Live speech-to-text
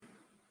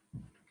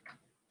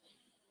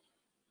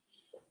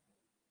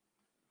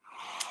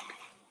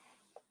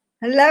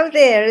Hello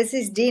there, this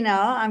is Dina.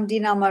 I'm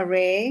Dina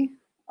Murray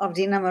of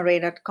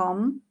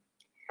dinamurray.com,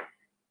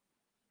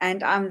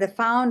 and I'm the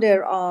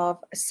founder of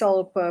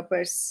Soul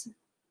Purpose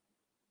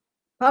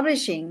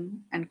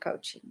Publishing and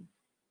Coaching,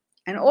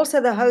 and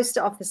also the host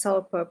of the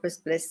Soul Purpose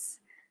Bliss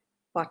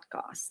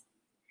podcast.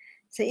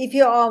 So if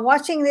you are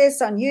watching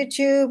this on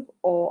YouTube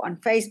or on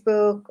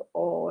Facebook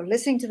or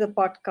listening to the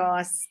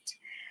podcast,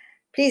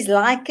 please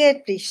like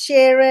it, please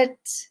share it,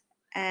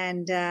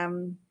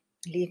 and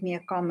leave me a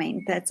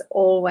comment. That's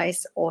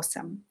always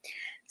awesome.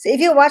 So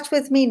if you watch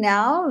with me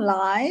now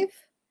live,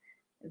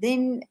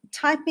 then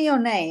type me your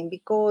name,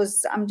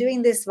 because I'm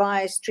doing this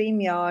via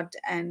StreamYard,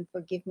 and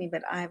forgive me,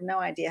 but I have no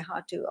idea how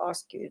to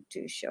ask you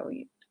to show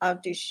you, how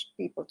to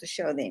people to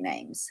show their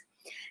names.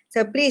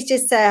 So please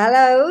just say,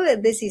 hello,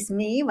 this is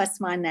me,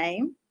 what's my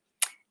name?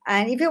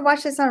 And if you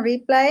watch this on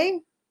replay,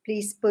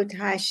 please put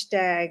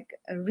hashtag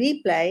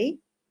replay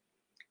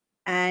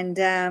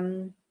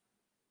and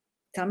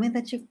tell me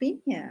that you've been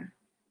here.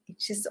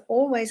 It's just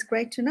always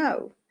great to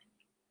know.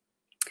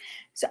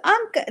 So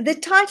the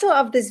title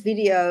of this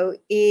video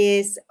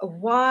is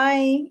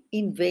Why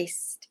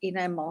Invest in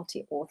a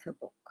Multi-Author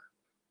Book?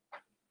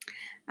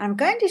 I'm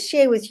going to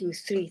share with you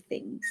three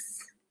things.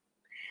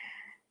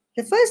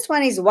 The first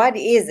one is, what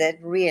is it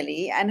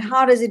really and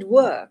how does it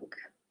work?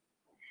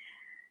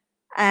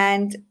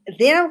 And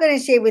then I'm going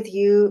to share with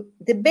you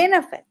the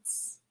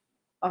benefits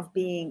of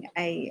being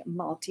a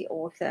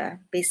multi-author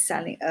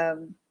best-selling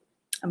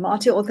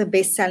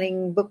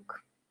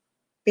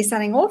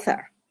best-selling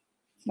author.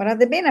 What are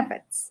the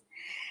benefits?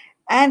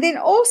 And then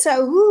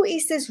also, who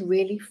is this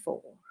really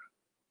for?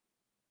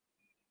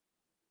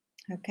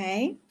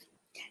 Okay,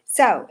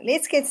 so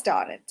let's get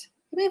started.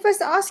 Let me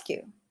first ask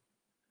you,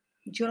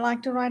 would you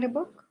like to write a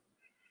book?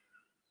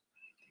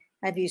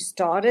 Have you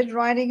started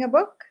writing a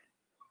book?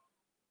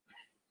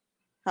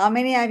 How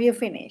many have you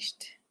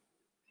finished?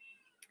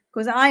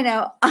 Because I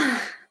know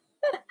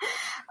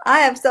I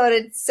have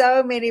started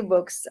so many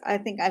books, I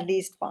think at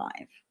least 5.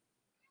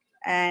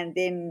 And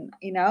then,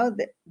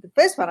 the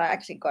first one I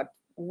actually got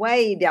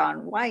way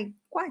down,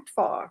 quite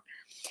far.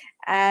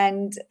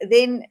 And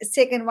then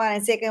second one,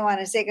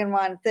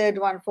 third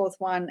one, fourth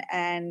one,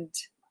 and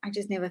I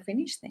just never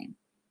finished them.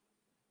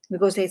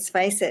 Because let's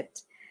face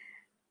it,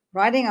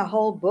 writing a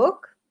whole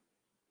book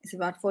is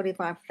about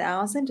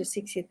 45,000 to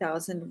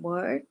 60,000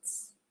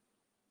 words.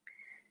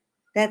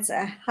 That's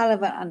a hell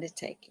of an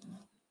undertaking.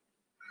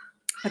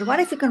 But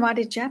what if you can write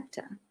a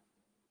chapter?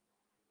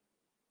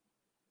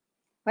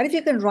 What if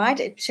you can write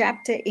a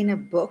chapter in a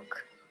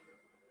book?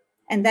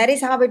 And that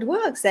is how it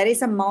works. That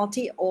is a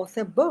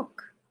multi-author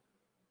book.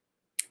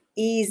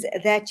 Is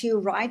that you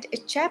write a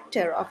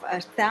chapter of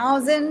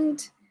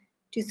 1,000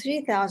 to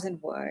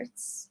 3,000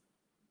 words.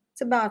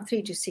 It's about 3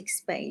 or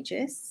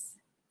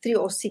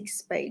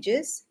 6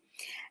 pages.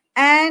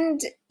 And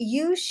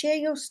you share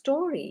your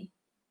story.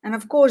 And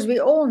of course, we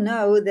all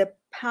know the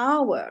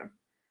power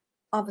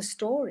of a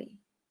story.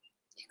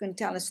 You can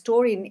tell a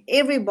story and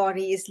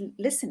everybody is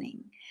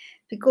listening,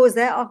 because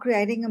they are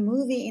creating a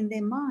movie in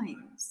their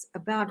minds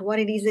about what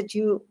it is that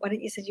you're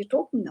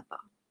talking about.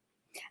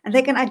 And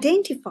they can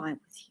identify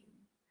with you.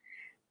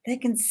 They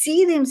can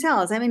see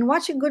themselves. I mean,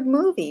 watch a good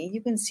movie.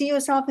 You can see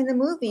yourself in the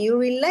movie. You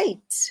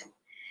relate.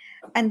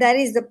 And that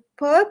is the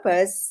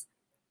purpose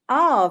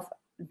of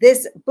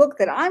this book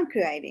that I'm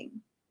creating.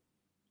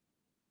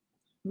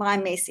 My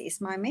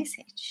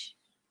message.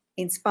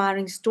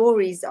 Inspiring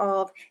stories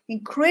of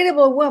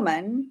incredible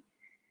women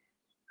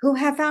who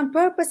have found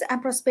purpose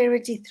and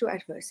prosperity through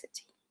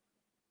adversity.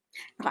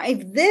 Now,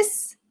 if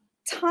this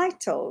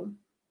title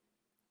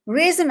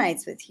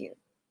resonates with you,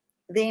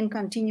 then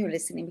continue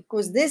listening,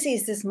 because this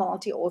is this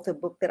multi-author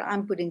book that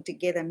I'm putting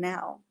together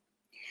now.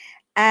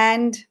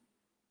 And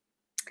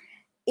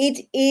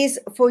it is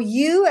for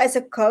you as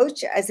a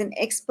coach, as an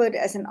expert,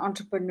 as an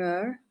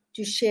entrepreneur,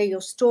 to share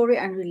your story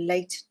and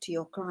relate to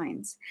your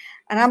clients.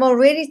 And I'm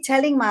already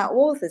telling my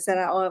authors that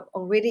are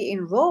already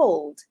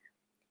enrolled,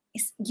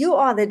 you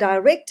are the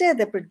director,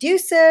 the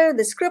producer,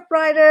 the script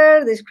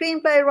writer, the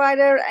screenplay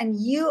writer, and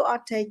you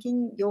are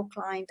taking your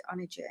client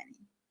on a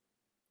journey.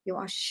 You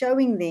are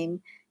showing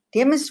them,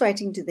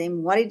 demonstrating to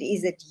them what it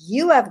is that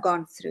you have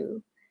gone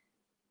through,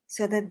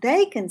 so that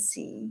they can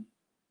see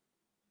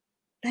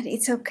that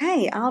it's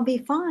okay, I'll be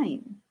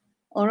fine.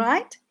 All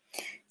right?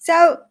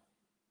 So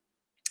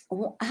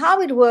how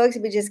it works,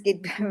 we just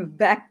get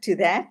back to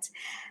that.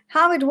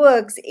 How it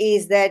works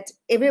is that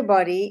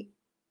everybody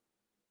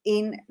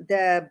in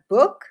the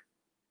book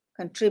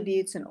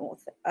contributes an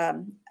author,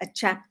 a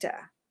chapter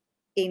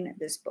in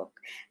this book.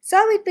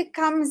 So it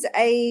becomes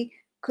a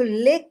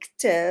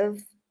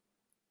collective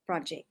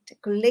project, a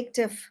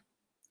collective,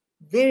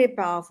 very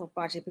powerful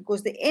project,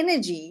 because the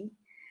energy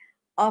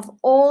of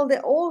all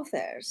the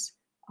authors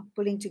are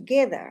pulling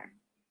together,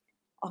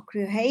 are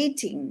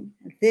creating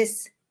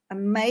this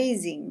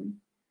amazing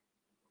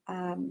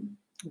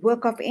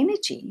work of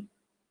energy.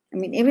 I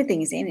mean,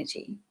 everything is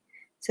energy.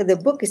 So the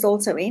book is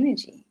also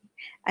energy.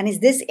 And it's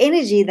this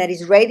energy that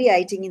is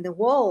radiating in the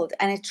world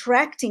and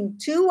attracting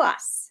to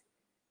us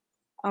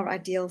our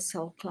ideal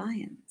soul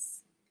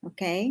clients.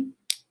 Okay.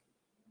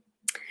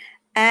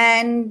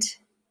 And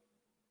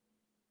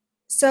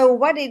so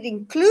what it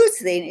includes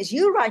then is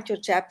you write your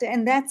chapter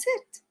and that's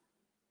it.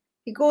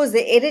 Because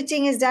the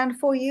editing is done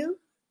for you.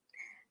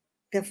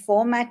 The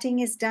formatting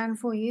is done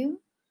for you.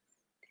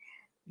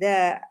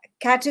 The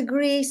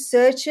category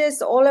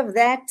searches, all of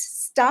that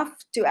stuff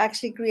to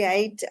actually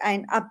create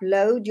and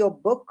upload your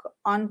book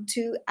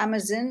onto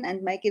Amazon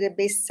and make it a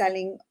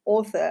best-selling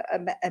author,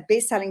 a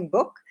best-selling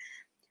book.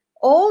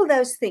 All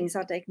those things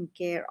are taken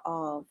care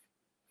of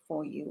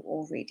for you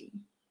already.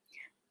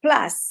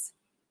 Plus,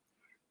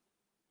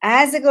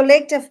 as a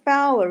collective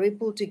power, we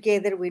pull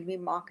together when we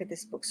market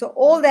this book. So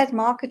all that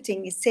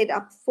marketing is set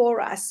up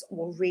for us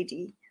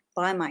already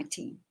by my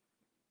team.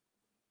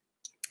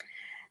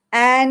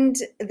 And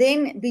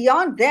then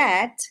beyond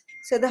that,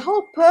 so the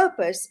whole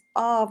purpose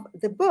of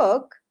the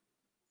book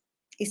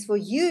is for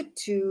you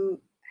to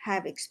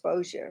have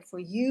exposure, for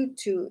you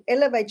to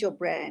elevate your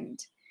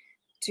brand,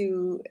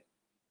 to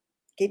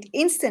get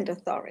instant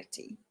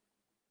authority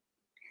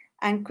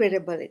and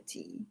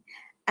credibility.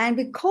 And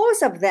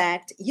because of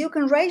that, you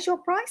can raise your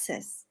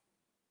prices.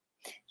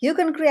 You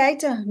can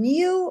create a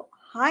new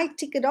high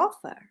ticket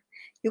offer.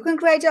 You can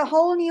create a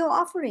whole new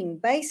offering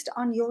based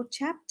on your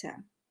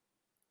chapter.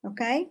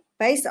 Okay,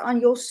 based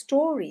on your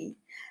story.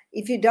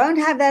 If you don't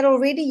have that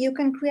already, you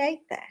can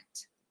create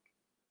that.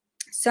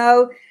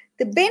 So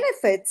the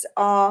benefits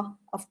are,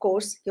 of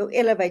course, you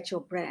elevate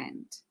your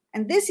brand.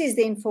 And this is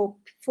then for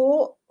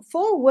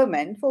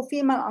women, for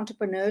female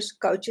entrepreneurs,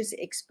 coaches,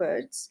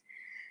 experts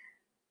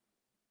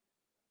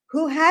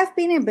who have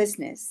been in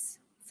business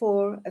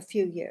for a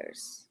few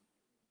years.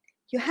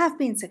 You have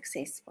been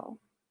successful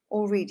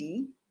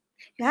already.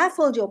 You have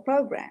filled your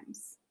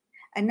programs.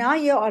 And now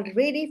you are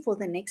ready for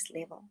the next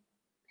level.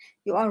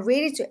 You are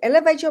ready to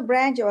elevate your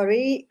brand. You are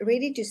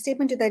ready to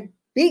step into that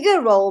bigger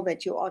role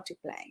that you are to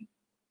play.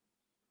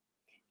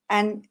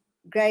 And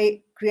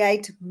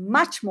create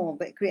much more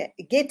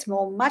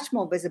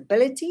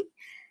visibility.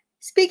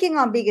 Speaking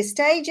on bigger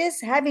stages,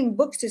 having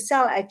books to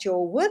sell at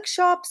your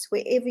workshops,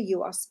 wherever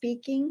you are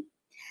speaking.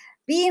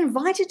 Be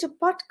invited to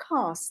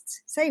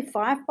podcasts, say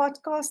 5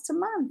 podcasts a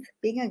month,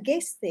 being a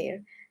guest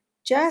there,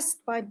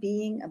 just by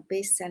being a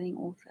best-selling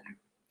author.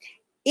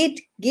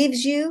 It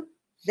gives you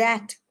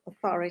that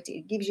authority.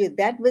 It gives you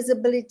that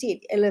visibility.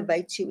 It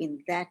elevates you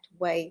in that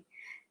way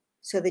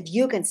so that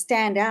you can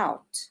stand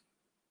out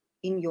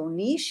in your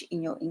niche,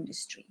 in your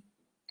industry.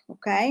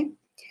 Okay?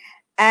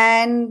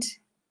 And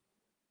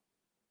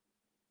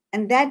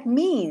that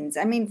means,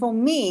 I mean, for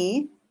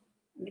me,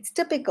 it's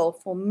typical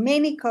for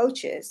many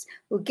coaches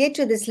who get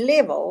to this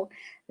level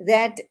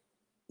that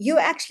you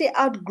actually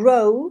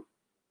outgrow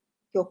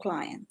your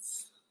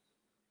clients.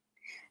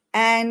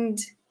 And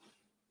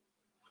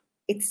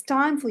it's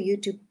time for you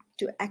to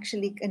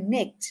actually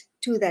connect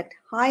to that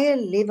higher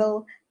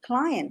level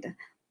client,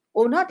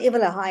 or not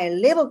even a higher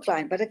level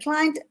client, but a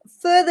client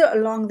further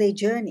along their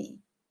journey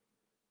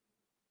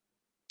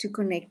to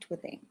connect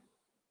with them.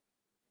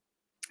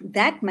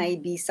 That may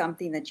be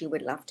something that you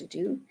would love to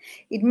do.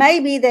 It may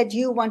be that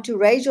you want to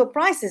raise your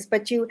prices,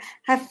 but you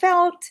have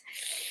felt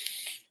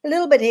a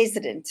little bit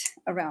hesitant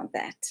around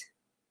that.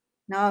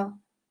 Now,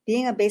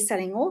 being a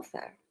best-selling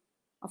author,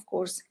 of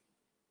course,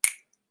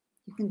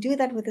 you can do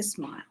that with a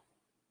smile.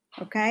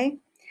 Okay?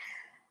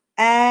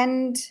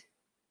 And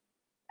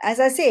as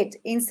I said,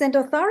 instant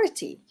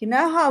authority. You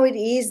know how it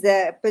is,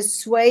 the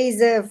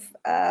persuasive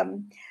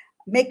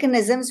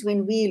mechanisms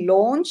when we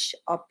launch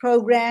our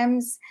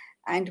programs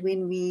and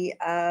when we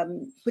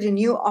put a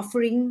new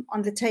offering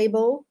on the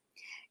table,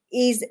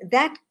 is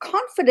that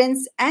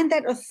confidence and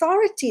that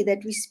authority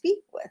that we speak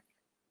with.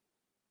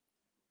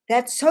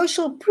 That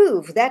social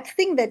proof, that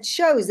thing that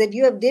shows that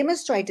you have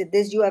demonstrated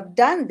this, you have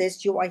done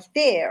this, you are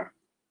there.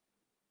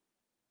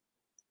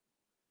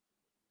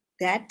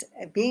 That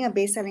being a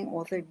best-selling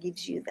author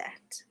gives you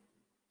that.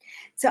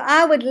 So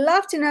I would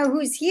love to know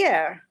who's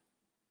here.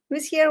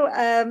 Who's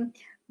here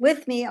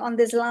with me on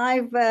this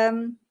live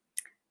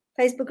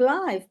Facebook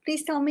Live?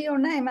 Please tell me your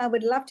name. I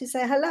would love to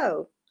say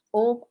hello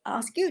or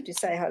ask you to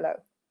say hello.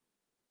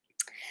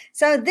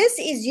 So this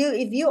is you.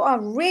 If you are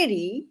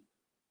ready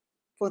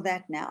for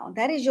that now,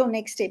 that is your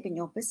next step in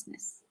your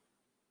business.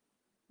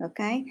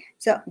 Okay?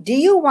 So do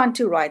you want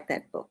to write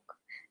that book?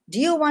 Do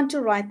you want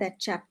to write that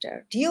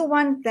chapter? Do you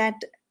want that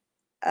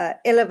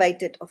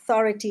elevated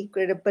authority,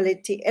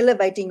 credibility,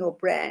 elevating your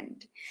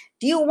brand?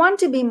 Do you want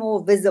to be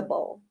more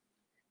visible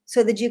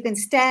so that you can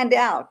stand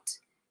out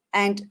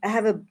and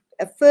have a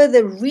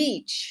further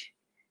reach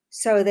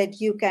so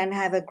that you can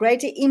have a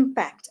greater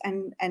impact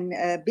and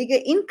a bigger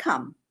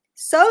income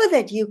so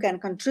that you can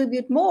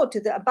contribute more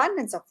to the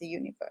abundance of the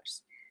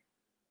universe,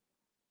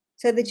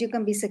 so that you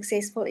can be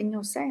successful in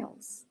your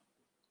sales?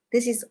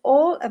 This is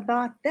all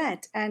about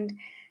that. And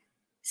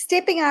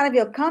stepping out of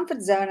your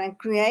comfort zone and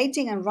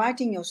creating and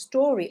writing your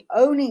story,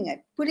 owning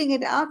it, putting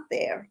it out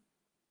there,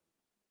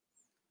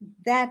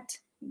 that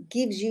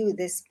gives you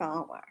this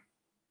power,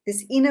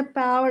 this inner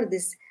power,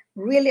 this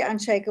really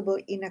unshakable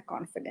inner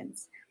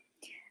confidence.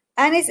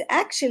 And it's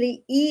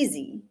actually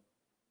easy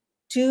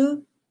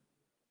to,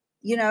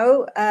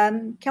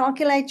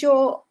 calculate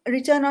your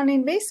return on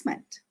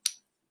investment.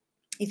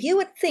 If you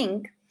would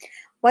think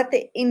what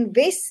the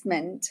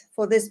investment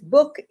for this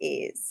book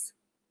is,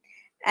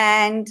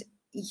 and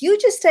you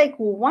just take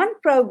one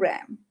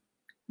program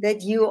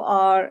that you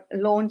are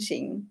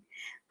launching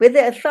with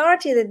the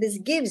authority that this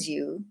gives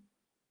you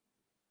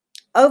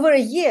over a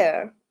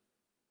year,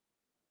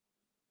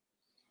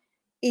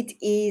 it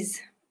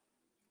is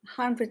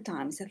 100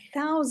 times,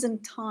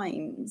 1,000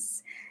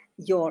 times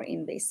your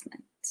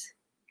investment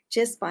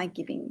just by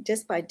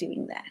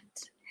doing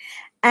that.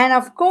 And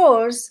of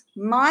course,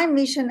 my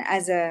mission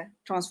as a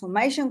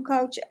transformation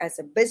coach, as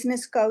a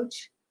business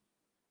coach,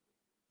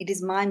 it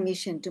is my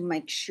mission to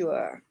make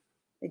sure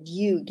that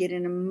you get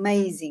an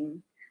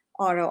amazing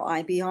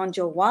ROI beyond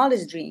your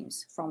wildest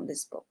dreams from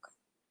this book.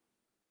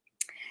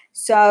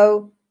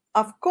 So,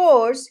 of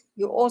course,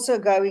 you're also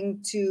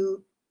going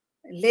to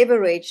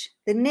leverage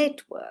the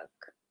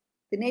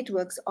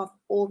networks of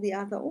all the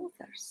other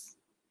authors.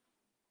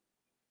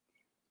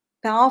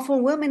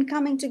 Powerful women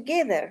coming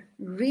together,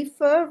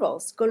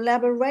 referrals,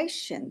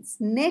 collaborations,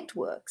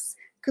 networks,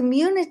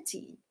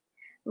 community,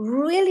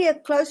 really a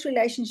close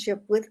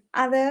relationship with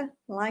other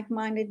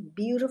like-minded,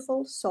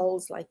 beautiful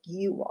souls like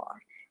you are.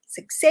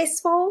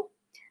 Successful,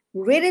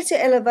 ready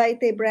to elevate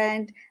their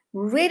brand,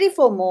 ready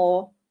for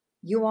more.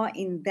 You are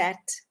in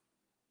that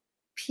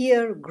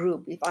peer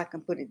group, if I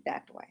can put it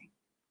that way.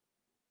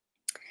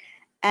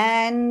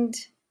 And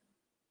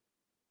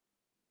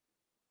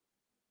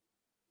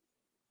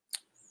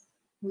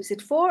who's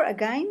it for?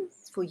 Again,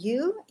 it's for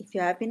you. If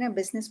you have been in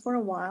business for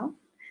a while,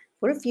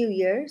 for a few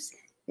years,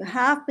 you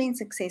have been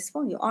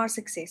successful, you are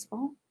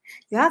successful,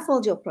 you have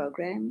filled your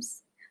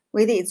programs,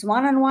 whether it's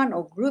one-on-one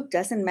or group,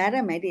 doesn't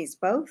matter, maybe it's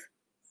both,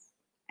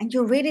 and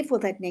you're ready for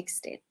that next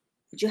step.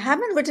 But you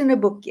haven't written a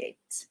book yet.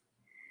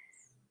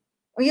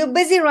 Or you're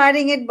busy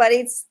writing it, but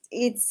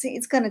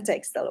it's going to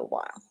take still a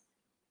while.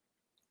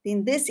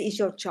 Then this is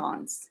your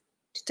chance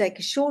to take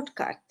a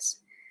shortcut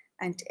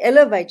and to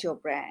elevate your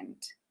brand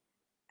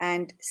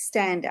and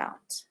stand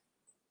out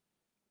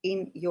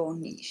in your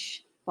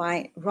niche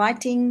by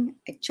writing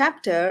a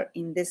chapter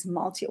in this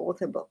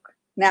multi-author book.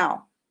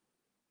 Now,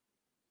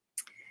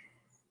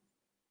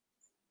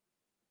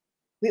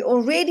 we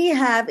already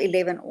have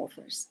 11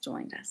 authors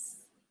joined us.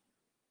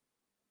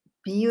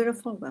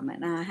 Beautiful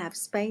women. I have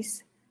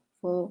space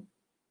for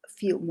a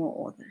few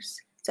more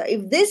authors. So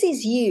if this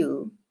is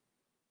you,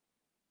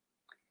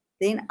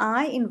 then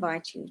I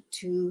invite you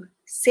to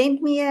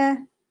send me a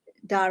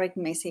direct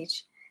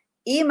message,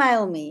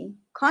 email me,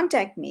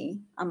 contact me.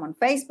 I'm on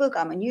Facebook,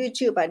 I'm on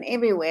YouTube, I'm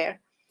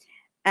everywhere.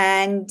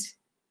 And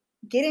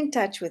get in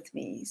touch with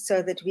me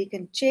so that we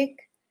can check.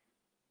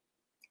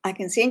 I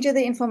can send you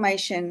the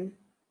information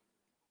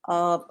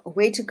of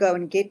where to go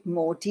and get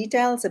more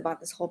details about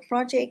this whole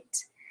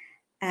project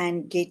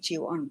and get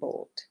you on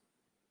board.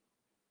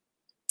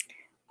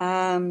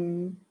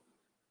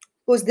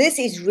 Because this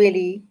is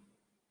really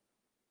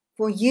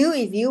for you.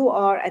 If you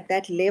are at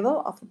that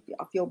level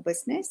of your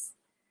business,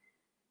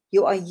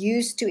 you are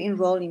used to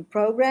enroll in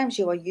programs,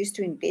 you are used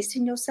to invest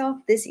in yourself,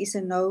 this is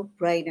a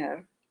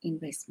no-brainer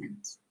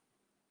investment.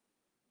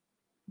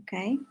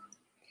 Okay?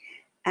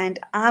 And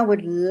I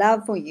would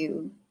love for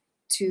you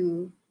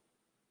to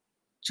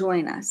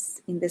join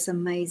us in this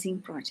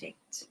amazing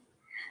project.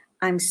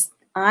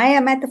 I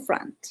am at the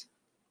front.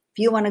 If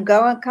you want to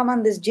go and come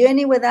on this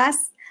journey with us,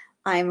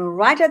 I'm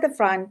right at the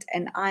front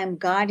and I'm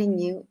guiding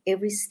you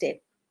every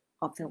step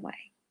of the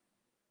way.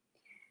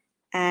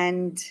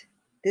 And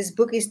this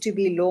book is to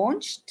be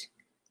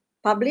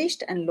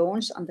published and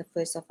launched on the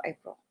 1st of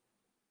April.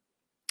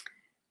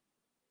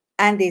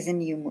 And there's a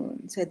new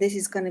moon. So this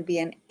is going to be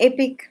an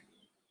epic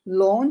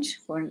launch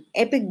for an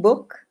epic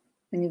book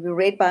and will be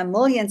read by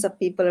millions of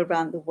people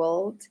around the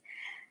world.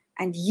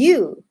 And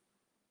you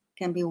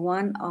can be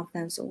one of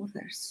those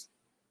authors.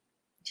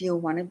 Do you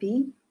want to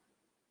be?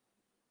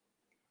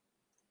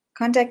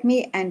 Contact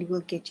me and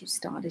we'll get you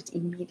started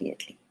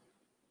immediately.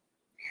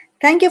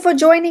 Thank you for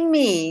joining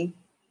me.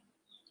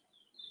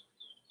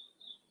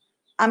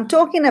 I'm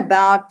talking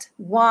about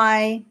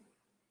why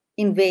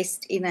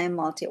invest in a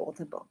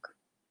multi-author book.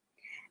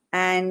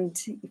 And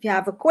if you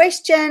have a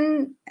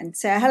question and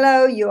say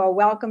hello, you are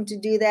welcome to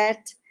do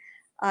that.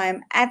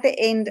 I'm at the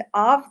end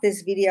of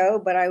this video,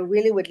 but I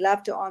really would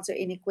love to answer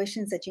any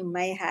questions that you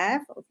may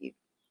have. Or if you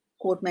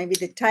caught maybe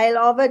the tail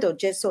of it or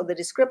just saw the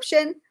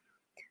description,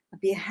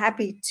 I'd be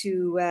happy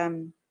to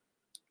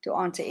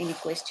answer any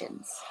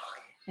questions.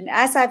 And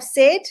as I've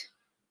said,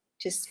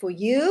 just for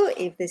you,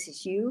 if this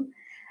is you,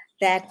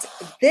 that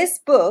this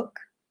book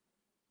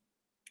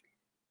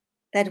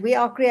that we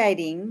are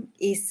creating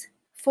is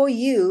for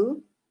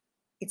you.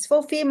 It's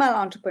for female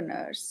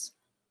entrepreneurs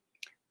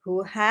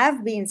who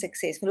have been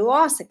successful, who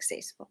are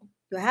successful,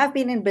 who have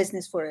been in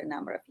business for a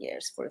number of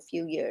years, for a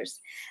few years.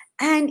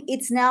 And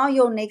it's now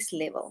your next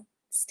level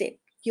step.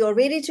 You're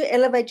ready to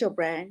elevate your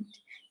brand.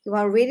 You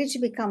are ready to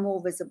become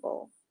more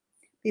visible.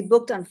 Be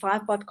booked on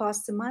 5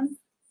 podcasts a month.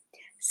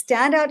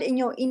 stand out in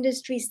your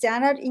industry,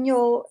 stand out in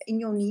your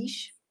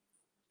niche,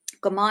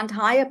 command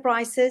higher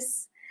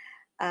prices,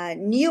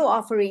 new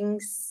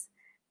offerings,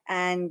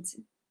 and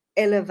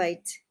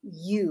elevate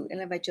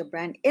your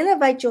brand,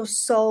 elevate your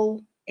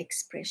soul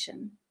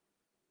expression.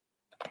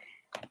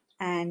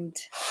 And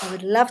I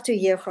would love to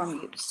hear from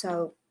you.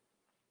 So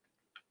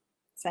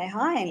say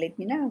hi and let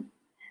me know.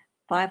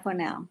 Bye for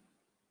now.